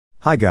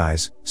Hi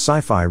guys,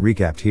 Sci-Fi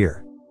Recapped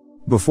here.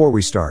 Before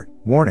we start,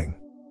 warning.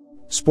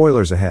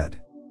 Spoilers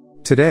ahead.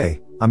 Today,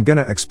 I'm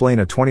gonna explain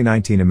a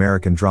 2019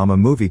 American drama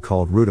movie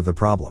called Root of the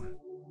Problem.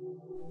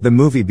 The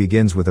movie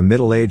begins with a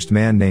middle-aged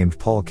man named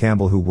Paul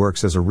Campbell who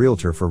works as a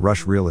realtor for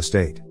Rush Real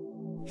Estate.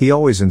 He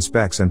always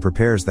inspects and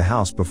prepares the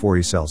house before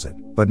he sells it,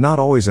 but not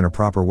always in a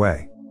proper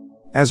way.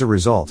 As a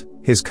result,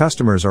 his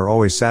customers are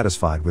always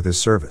satisfied with his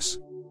service.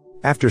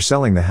 After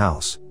selling the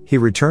house, he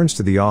returns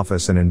to the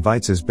office and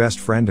invites his best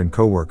friend and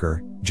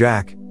coworker,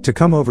 Jack, to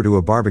come over to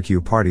a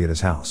barbecue party at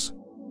his house.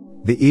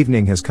 The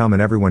evening has come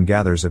and everyone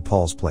gathers at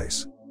Paul's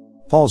place.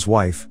 Paul's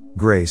wife,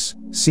 Grace,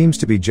 seems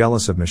to be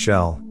jealous of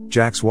Michelle,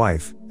 Jack's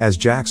wife, as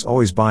Jack's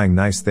always buying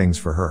nice things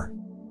for her.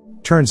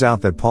 Turns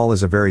out that Paul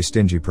is a very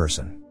stingy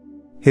person.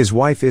 His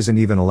wife isn't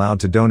even allowed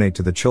to donate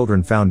to the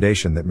Children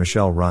Foundation that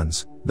Michelle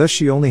runs, thus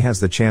she only has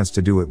the chance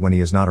to do it when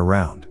he is not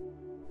around.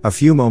 A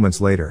few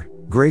moments later,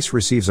 Grace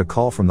receives a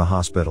call from the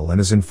hospital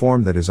and is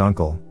informed that his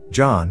uncle,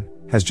 John,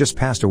 has just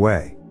passed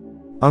away.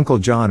 Uncle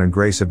John and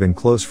Grace have been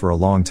close for a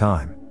long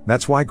time,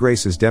 that's why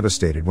Grace is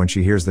devastated when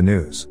she hears the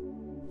news.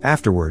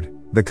 Afterward,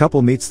 the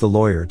couple meets the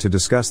lawyer to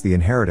discuss the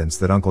inheritance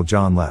that Uncle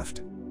John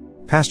left.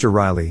 Pastor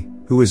Riley,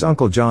 who is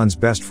Uncle John's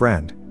best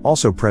friend,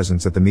 also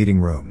presents at the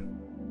meeting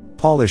room.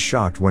 Paul is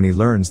shocked when he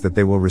learns that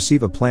they will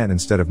receive a plant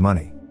instead of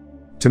money.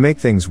 To make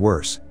things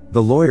worse,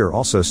 the lawyer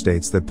also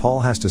states that Paul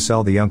has to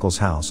sell the uncle's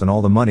house and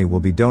all the money will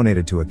be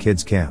donated to a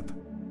kids' camp.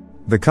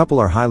 The couple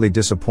are highly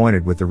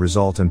disappointed with the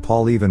result and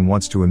Paul even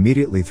wants to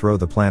immediately throw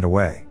the plant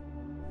away.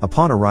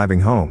 Upon arriving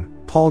home,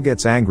 Paul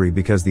gets angry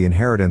because the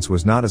inheritance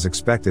was not as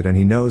expected and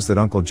he knows that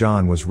Uncle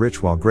John was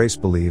rich while Grace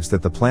believes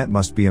that the plant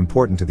must be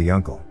important to the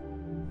uncle.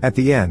 At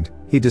the end,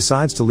 he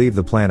decides to leave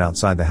the plant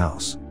outside the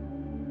house.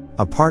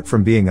 Apart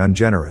from being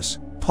ungenerous,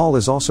 Paul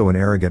is also an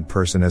arrogant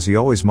person as he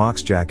always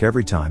mocks Jack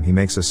every time he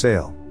makes a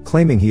sale,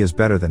 claiming he is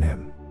better than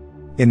him.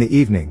 In the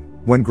evening,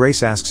 when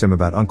Grace asks him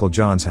about Uncle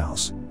John's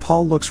house,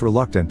 Paul looks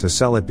reluctant to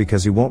sell it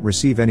because he won't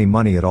receive any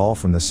money at all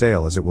from the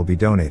sale as it will be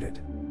donated.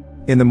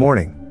 In the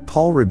morning,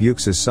 Paul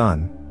rebukes his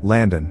son,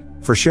 Landon,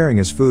 for sharing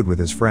his food with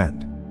his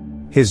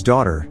friend. His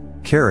daughter,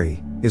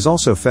 Carrie, is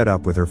also fed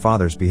up with her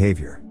father's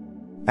behavior.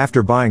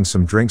 After buying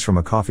some drinks from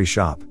a coffee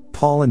shop,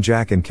 Paul and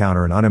Jack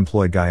encounter an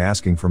unemployed guy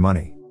asking for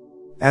money.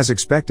 As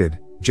expected,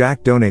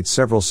 Jack donates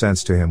several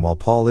cents to him while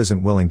Paul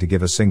isn't willing to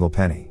give a single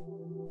penny.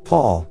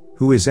 Paul,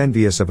 who is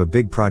envious of a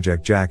big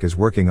project Jack is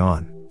working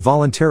on,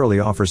 voluntarily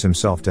offers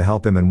himself to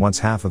help him and wants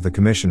half of the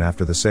commission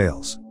after the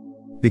sales.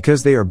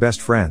 Because they are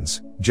best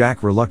friends,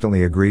 Jack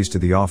reluctantly agrees to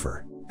the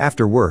offer.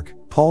 After work,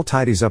 Paul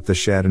tidies up the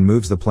shed and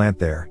moves the plant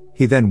there.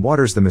 He then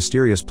waters the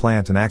mysterious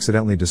plant and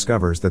accidentally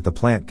discovers that the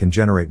plant can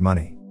generate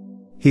money.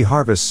 He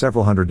harvests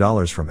several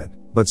 $100s from it,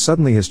 but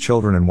suddenly his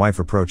children and wife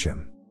approach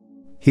him.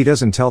 He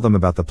doesn't tell them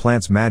about the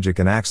plant's magic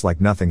and acts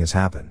like nothing has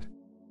happened.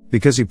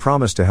 Because he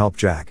promised to help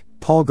Jack,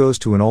 Paul goes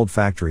to an old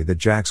factory that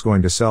Jack's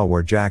going to sell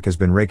where Jack has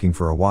been raking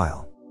for a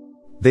while.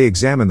 They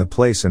examine the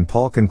place and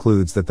Paul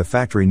concludes that the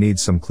factory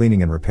needs some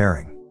cleaning and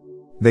repairing.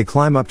 They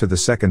climb up to the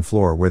second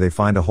floor where they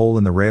find a hole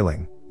in the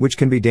railing, which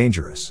can be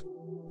dangerous.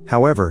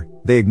 However,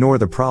 they ignore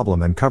the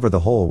problem and cover the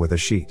hole with a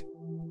sheet.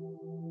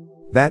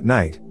 That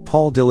night,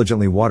 Paul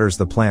diligently waters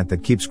the plant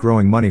that keeps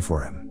growing money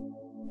for him.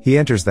 He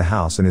enters the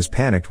house and is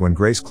panicked when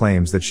Grace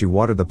claims that she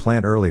watered the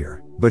plant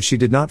earlier, but she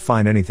did not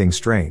find anything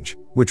strange,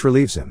 which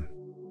relieves him.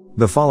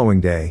 The following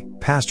day,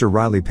 Pastor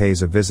Riley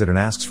pays a visit and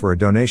asks for a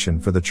donation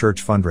for the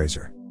church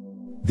fundraiser.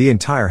 The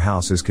entire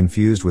house is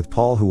confused with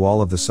Paul, who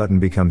all of a sudden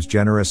becomes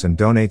generous and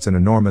donates an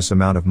enormous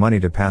amount of money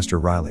to Pastor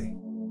Riley.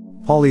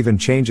 Paul even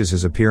changes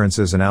his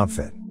appearances and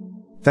outfit.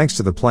 Thanks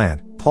to the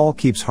plant, Paul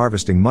keeps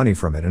harvesting money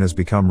from it and has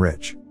become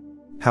rich.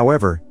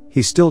 However,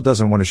 he still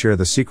doesn't want to share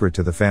the secret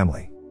to the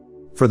family.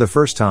 For the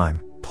first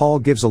time, Paul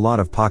gives a lot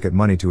of pocket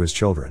money to his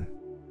children.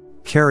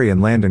 Carrie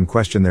and Landon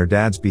question their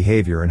dad's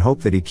behavior and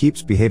hope that he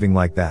keeps behaving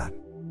like that.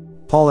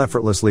 Paul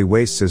effortlessly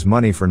wastes his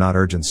money for not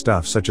urgent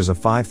stuff such as a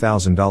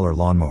 $5,000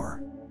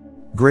 lawnmower.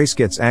 Grace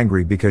gets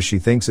angry because she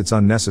thinks it's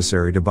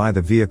unnecessary to buy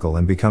the vehicle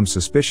and becomes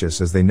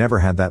suspicious as they never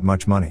had that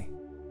much money.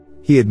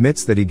 He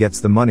admits that he gets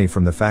the money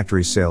from the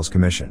factory's sales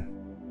commission.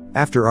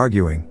 After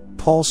arguing,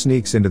 Paul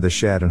sneaks into the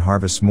shed and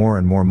harvests more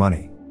and more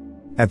money.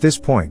 At this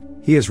point,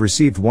 he has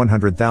received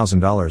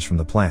 $100,000 from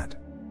the plant.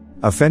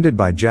 Offended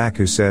by Jack,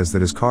 who says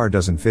that his car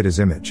doesn't fit his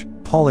image,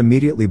 Paul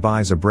immediately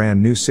buys a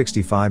brand new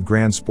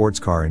 $65,000 sports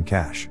car in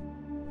cash.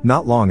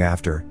 Not long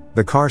after,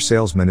 the car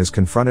salesman is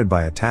confronted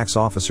by a tax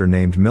officer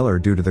named Miller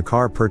due to the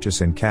car purchase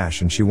in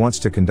cash, and she wants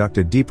to conduct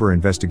a deeper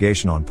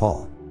investigation on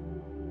Paul.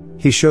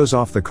 He shows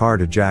off the car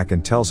to Jack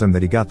and tells him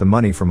that he got the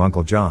money from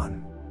Uncle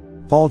John.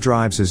 Paul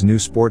drives his new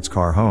sports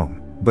car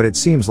home, but it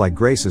seems like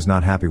Grace is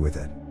not happy with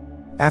it.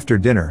 After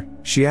dinner,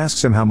 she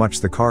asks him how much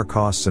the car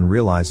costs and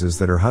realizes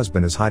that her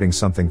husband is hiding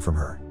something from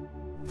her.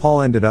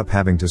 Paul ended up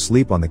having to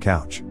sleep on the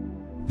couch.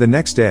 The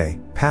next day,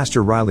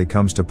 Pastor Riley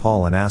comes to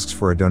Paul and asks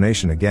for a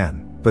donation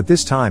again, but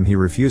this time he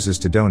refuses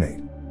to donate.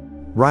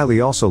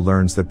 Riley also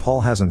learns that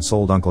Paul hasn't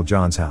sold Uncle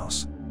John's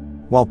house.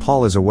 While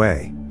Paul is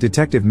away,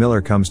 Detective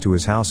Miller comes to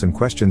his house and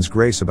questions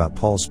Grace about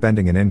Paul's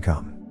spending and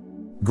income.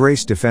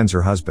 Grace defends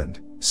her husband,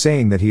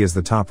 saying that he is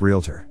the top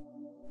realtor.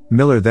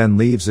 Miller then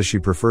leaves as she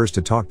prefers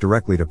to talk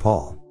directly to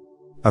Paul.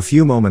 A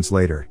few moments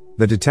later,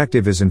 the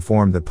detective is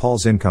informed that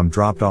Paul's income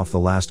dropped off the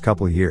last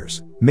couple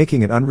years,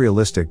 making it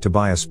unrealistic to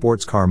buy a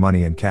sports car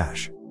money in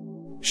cash.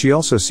 She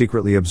also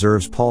secretly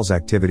observes Paul's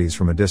activities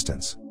from a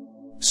distance.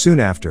 Soon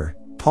after,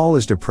 Paul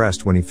is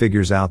depressed when he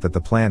figures out that the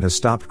plant has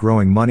stopped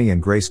growing money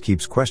and Grace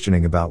keeps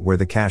questioning about where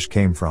the cash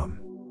came from.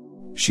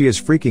 She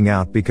is freaking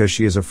out because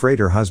she is afraid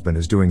her husband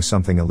is doing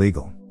something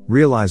illegal.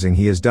 Realizing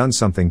he has done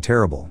something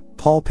terrible,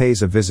 Paul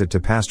pays a visit to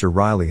Pastor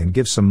Riley and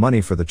gives some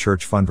money for the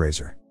church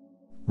fundraiser.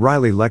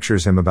 Riley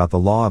lectures him about the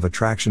law of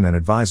attraction and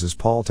advises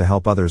Paul to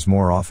help others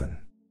more often.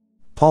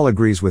 Paul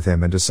agrees with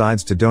him and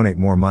decides to donate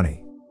more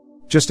money.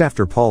 Just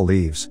after Paul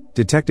leaves,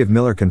 Detective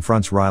Miller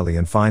confronts Riley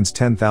and finds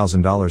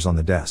 $10,000 on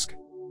the desk.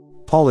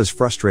 Paul is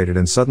frustrated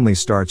and suddenly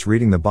starts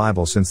reading the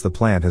Bible since the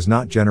plant has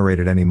not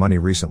generated any money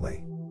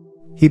recently.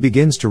 He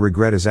begins to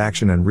regret his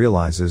action and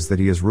realizes that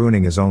he is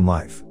ruining his own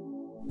life.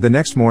 The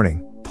next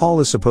morning, Paul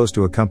is supposed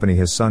to accompany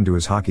his son to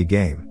his hockey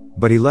game,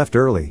 but he left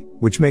early,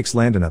 which makes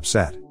Landon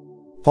upset.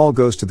 Paul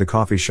goes to the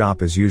coffee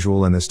shop as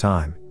usual and this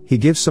time, he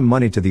gives some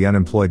money to the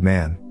unemployed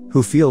man,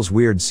 who feels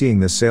weird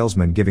seeing this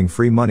salesman giving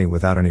free money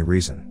without any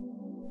reason.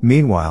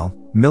 Meanwhile,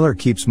 Miller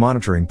keeps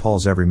monitoring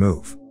Paul's every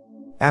move.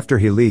 After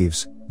he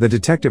leaves, the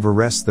detective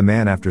arrests the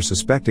man after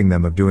suspecting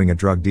them of doing a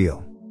drug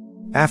deal.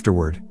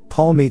 Afterward,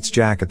 Paul meets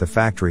Jack at the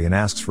factory and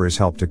asks for his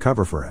help to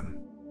cover for him.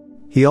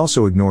 He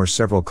also ignores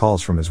several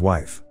calls from his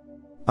wife.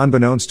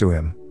 Unbeknownst to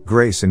him,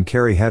 Grace and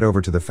Carrie head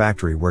over to the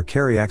factory where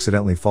Carrie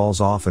accidentally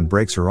falls off and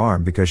breaks her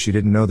arm because she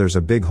didn't know there's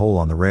a big hole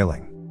on the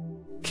railing.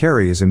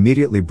 Carrie is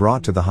immediately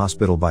brought to the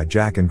hospital by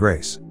Jack and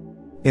Grace.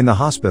 In the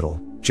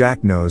hospital,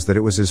 Jack knows that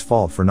it was his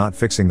fault for not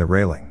fixing the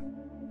railing.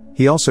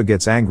 He also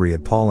gets angry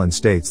at Paul and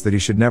states that he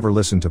should never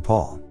listen to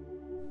Paul.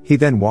 He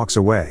then walks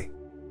away.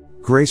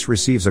 Grace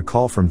receives a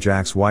call from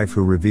Jack's wife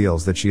who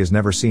reveals that she has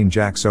never seen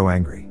Jack so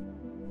angry.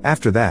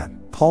 After that,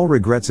 Paul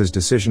regrets his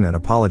decision and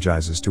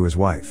apologizes to his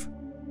wife.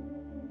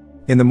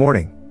 In the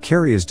morning,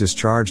 Carrie is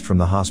discharged from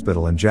the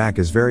hospital and Jack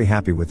is very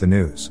happy with the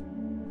news.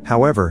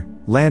 However,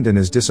 Landon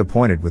is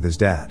disappointed with his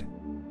dad.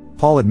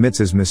 Paul admits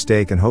his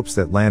mistake and hopes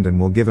that Landon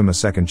will give him a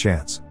second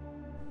chance.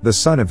 The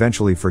son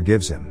eventually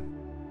forgives him.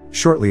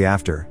 Shortly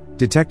after,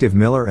 Detective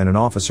Miller and an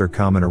officer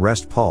come and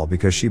arrest Paul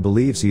because she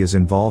believes he is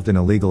involved in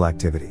illegal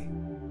activity.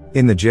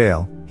 In the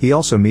jail, he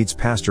also meets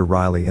Pastor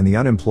Riley and the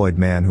unemployed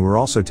man who are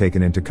also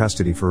taken into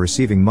custody for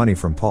receiving money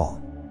from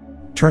Paul.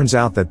 Turns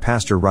out that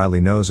Pastor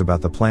Riley knows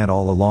about the plant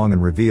all along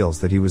and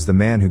reveals that he was the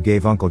man who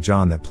gave Uncle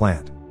John that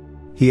plant.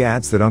 He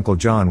adds that Uncle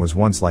John was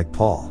once like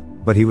Paul,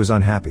 but he was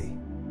unhappy.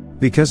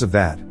 Because of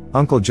that,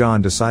 Uncle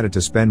John decided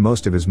to spend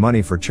most of his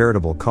money for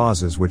charitable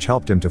causes which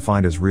helped him to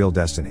find his real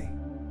destiny.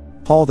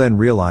 Paul then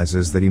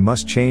realizes that he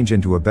must change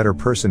into a better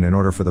person in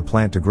order for the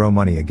plant to grow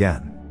money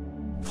again.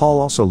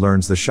 Paul also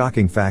learns the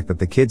shocking fact that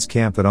the kids'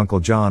 camp that Uncle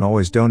John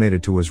always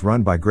donated to was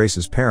run by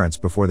Grace's parents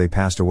before they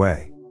passed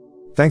away.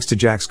 Thanks to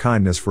Jack's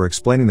kindness for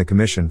explaining the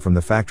commission from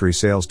the factory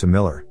sales to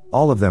Miller,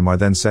 all of them are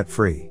then set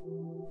free.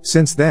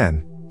 Since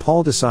then,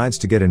 Paul decides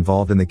to get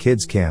involved in the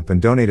kids' camp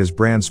and donate his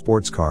brand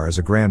sports car as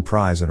a grand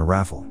prize in a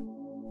raffle.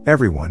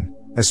 Everyone,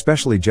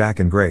 especially Jack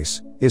and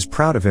Grace, is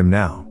proud of him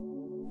now.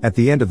 At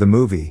the end of the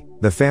movie,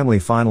 the family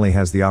finally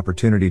has the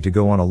opportunity to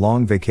go on a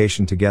long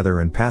vacation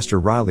together and Pastor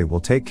Riley will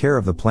take care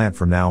of the plant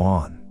from now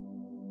on.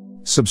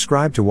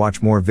 Subscribe to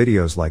watch more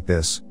videos like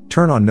this,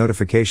 turn on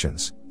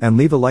notifications, and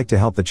leave a like to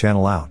help the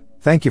channel out.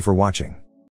 Thank you for watching.